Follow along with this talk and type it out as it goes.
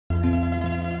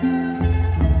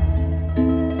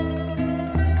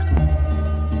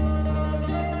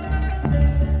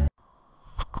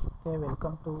Okay,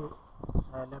 welcome to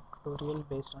Scilab tutorial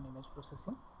based on image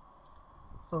processing.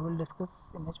 So we'll discuss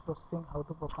image processing, how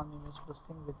to perform image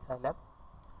processing with Scilab.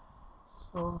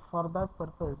 So for that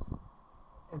purpose,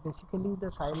 basically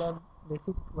the Scilab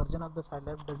basic version of the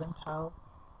Scilab doesn't have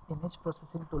image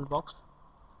processing toolbox.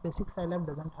 Basic Scilab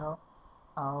doesn't have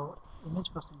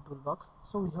image processing toolbox.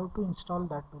 So we have to install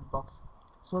that toolbox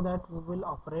so that we will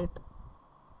operate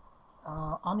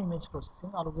on image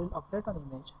processing or will operate on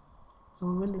image. So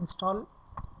we will install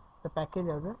the package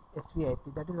as a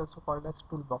SVIP, that is also called as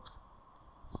toolbox,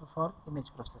 so for image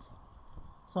processing.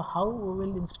 So how we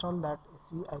will install that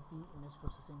SVIP image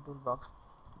processing toolbox?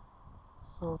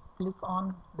 So click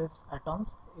on this atoms,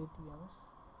 ATMs,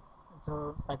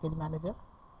 so package manager,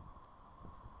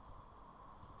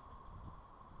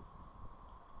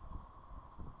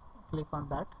 click on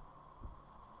that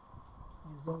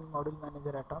using module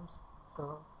manager atoms.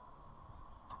 So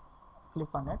click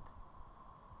on it.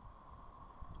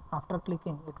 After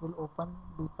clicking, it will open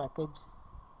the package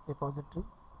repository.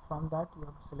 From that you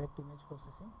have to select image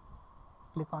processing,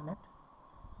 click on it,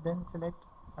 then select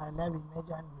Scilab image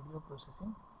and video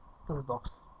processing toolbox.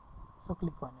 So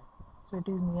click on it. So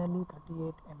it is nearly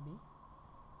 38 MB,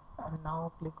 and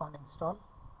now click on install.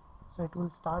 So it will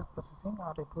start processing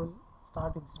or it will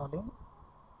start installing.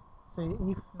 So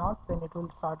if not, then it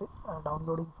will start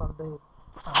downloading from the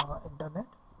internet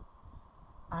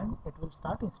and it will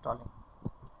start installing.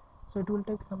 So it will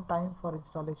take some time for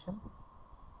installation.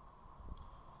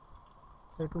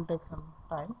 So it will take some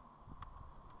time.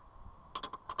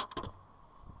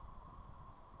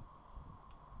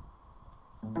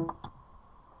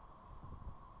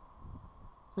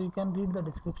 So you can read the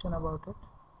description about it.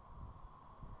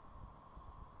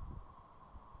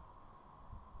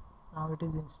 Now it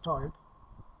is installed.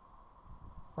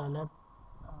 Scilab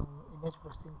image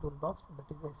processing toolbox,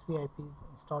 that is SVIP, is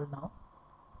installed now.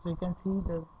 So you can see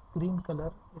the green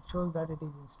color, it shows that it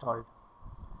is installed.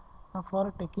 Now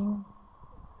for taking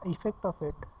effect of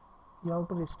it, you have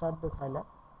to restart the Scilab.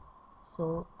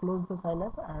 So close the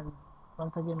Scilab and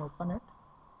once again open it.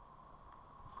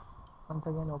 Once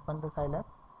again open the Scilab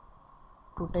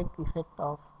to take effect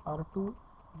of or to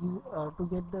give, to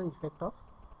get the effect of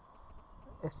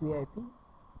SVIP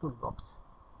toolbox.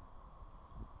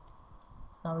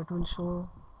 Now it will show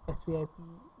SVIP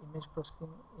image processing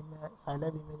in a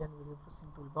Scilab image and video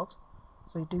processing toolbox.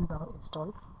 So it is now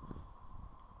installed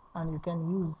and you can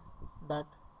use that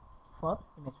for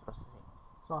image processing.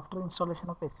 So after installation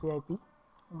of SVIP,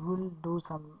 we will do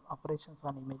some operations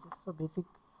on images. So basic,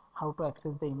 how to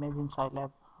access the image in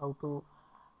Scilab, how to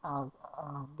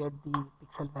get the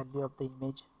pixel value of the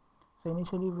image. So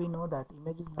initially we know that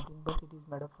image is nothing but it is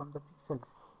made up from the pixels.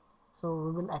 So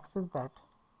we will access that.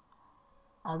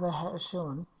 As I have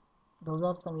shown, those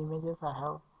are some images I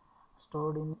have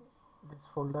stored in this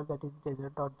folder, that is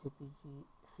desert.jpg,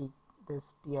 fig, this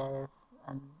TIF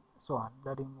and so on,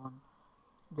 the ringworm,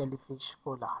 jellyfish,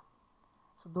 cola.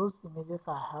 So those images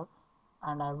I have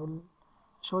and I will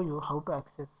show you how to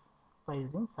access by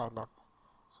using Scilab.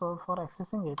 So for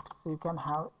accessing it, so you can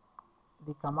have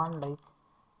the command like,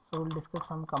 so we'll discuss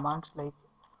some commands like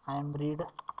imread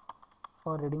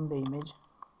for reading the image,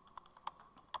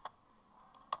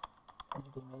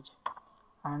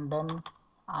 and then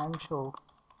imshow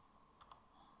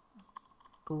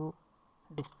to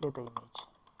display the image.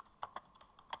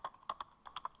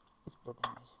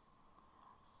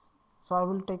 So I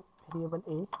will take variable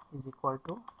a is equal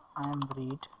to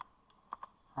imread,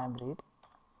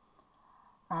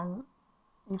 and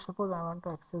if suppose I want to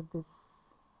access this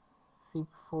fig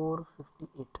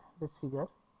 458, this figure,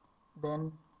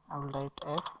 then I will write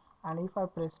F, and if I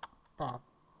press tab,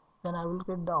 then I will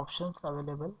get the options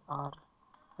available or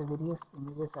the various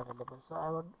images available. So I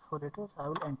want for it, I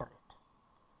will enter it,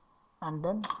 and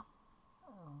then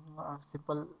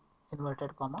simple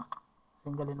inverted comma,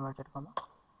 single inverted comma.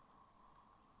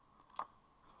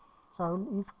 So I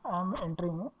will, if I am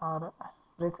entering or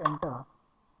press enter,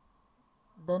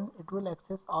 then it will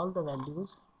access all the values.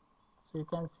 So you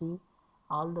can see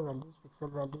all the values,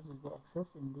 pixel values will be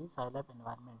accessed in the Scilab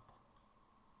environment.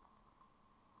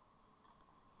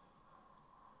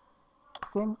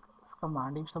 Same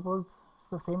command, if suppose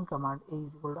the same command a is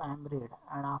equal to imread,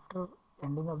 and after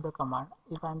ending of the command,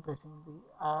 if I am pressing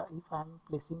the if I am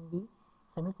placing the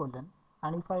semicolon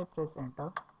and if I press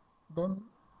enter, then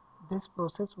this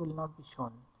process will not be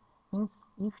shown. Means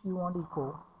if you want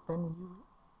echo, then you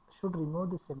should remove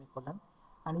the semicolon,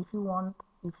 and if you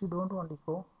don't want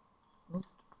echo, means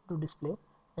to display,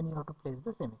 then you have to place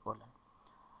the semicolon.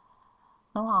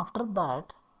 Now after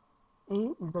that, a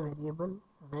is the variable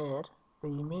where the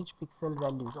image pixel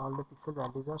values, all the pixel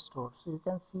values are stored. So you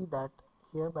can see that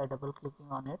here by double clicking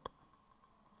on it.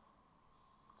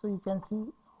 So you can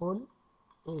see whole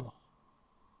A,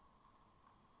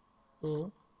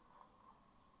 the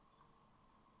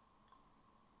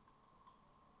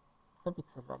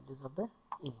pixel values of the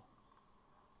A.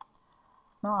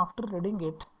 Now after reading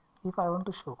it, if I want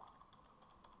to show,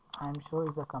 I am show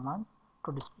is the command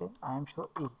to display I am show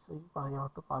A. So you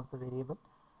have to pass the variable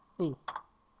A.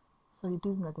 So it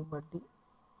is nothing but the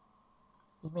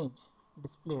image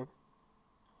displayed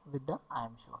with the I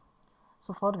am show.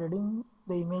 So for reading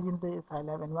the image in the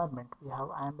Scilab environment, we have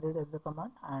I am read as the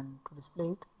command, and to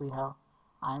display it we have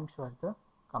I am show as the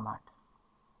command.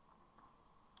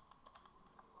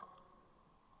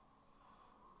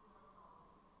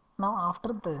 Now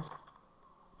after this,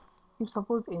 if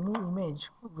suppose any image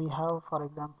we have, for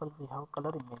example we have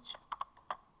color image,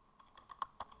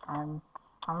 and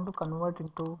I want to convert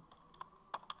into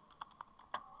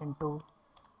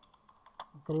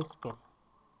grayscale.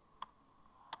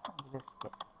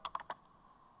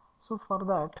 So for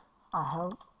that I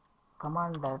have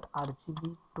command that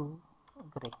RGB to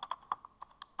gray.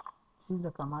 This is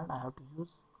the command I have to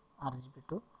use, RGB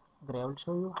to gray. I will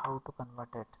show you how to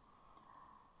convert it.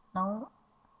 Now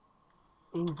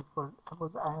A is equal,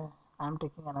 suppose I am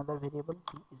taking another variable,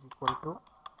 P is equal to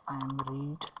I am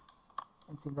read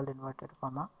in single inverted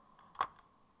comma.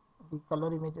 The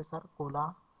color images are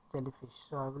cola, jellyfish.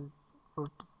 So I will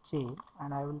put J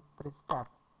and I will press tab.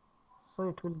 So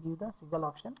it will give the single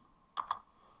option,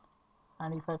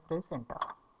 and if I press enter,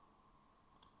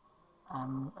 I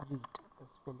am read, the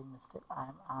spelling mistake, I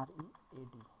am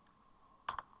READ,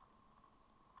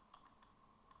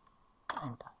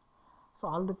 enter. So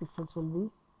all the pixels will be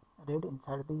read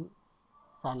inside the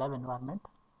Scilab environment.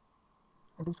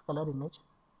 It is color image.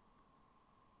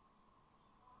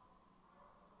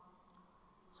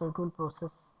 So it will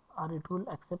process, or it will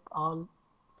accept all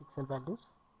pixel values.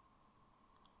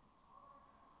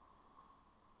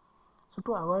 So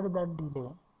to avoid that delay,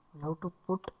 we have to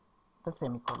put the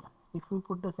semicolon. If we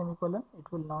put the semicolon,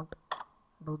 it will not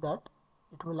do that.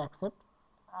 It will accept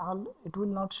all, it will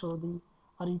not show the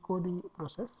or echo the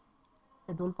process.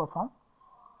 It will perform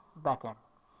backend.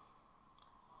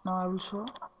 Now I will show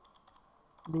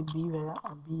the B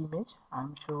image. I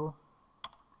am show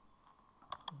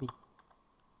B.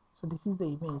 So this is the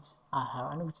image I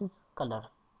have, and which is color,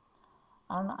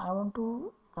 and I want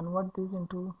to convert this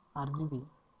into RGB.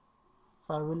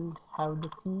 So I will have the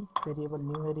C variable,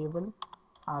 new variable,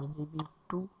 RGB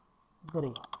to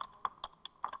gray,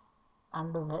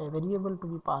 and a variable to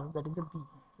be passed, that is a B,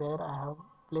 where I have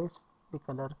placed the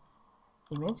color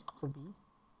image. So B,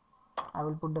 I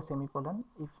will put the semicolon.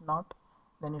 If not,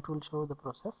 then it will show the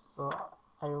process. So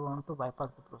I want to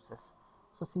bypass the process.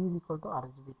 So C is equal to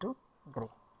RGB to gray.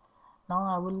 Now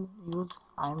I will use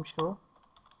I am show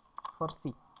for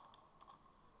C.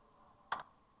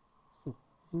 See,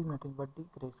 this is nothing but the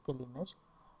grayscale image.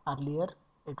 Earlier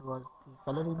it was the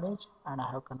color image, and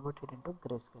I have converted into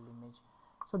grayscale image.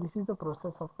 So this is the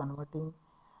process of converting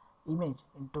image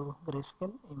into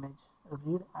grayscale, image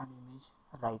read and image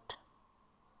write.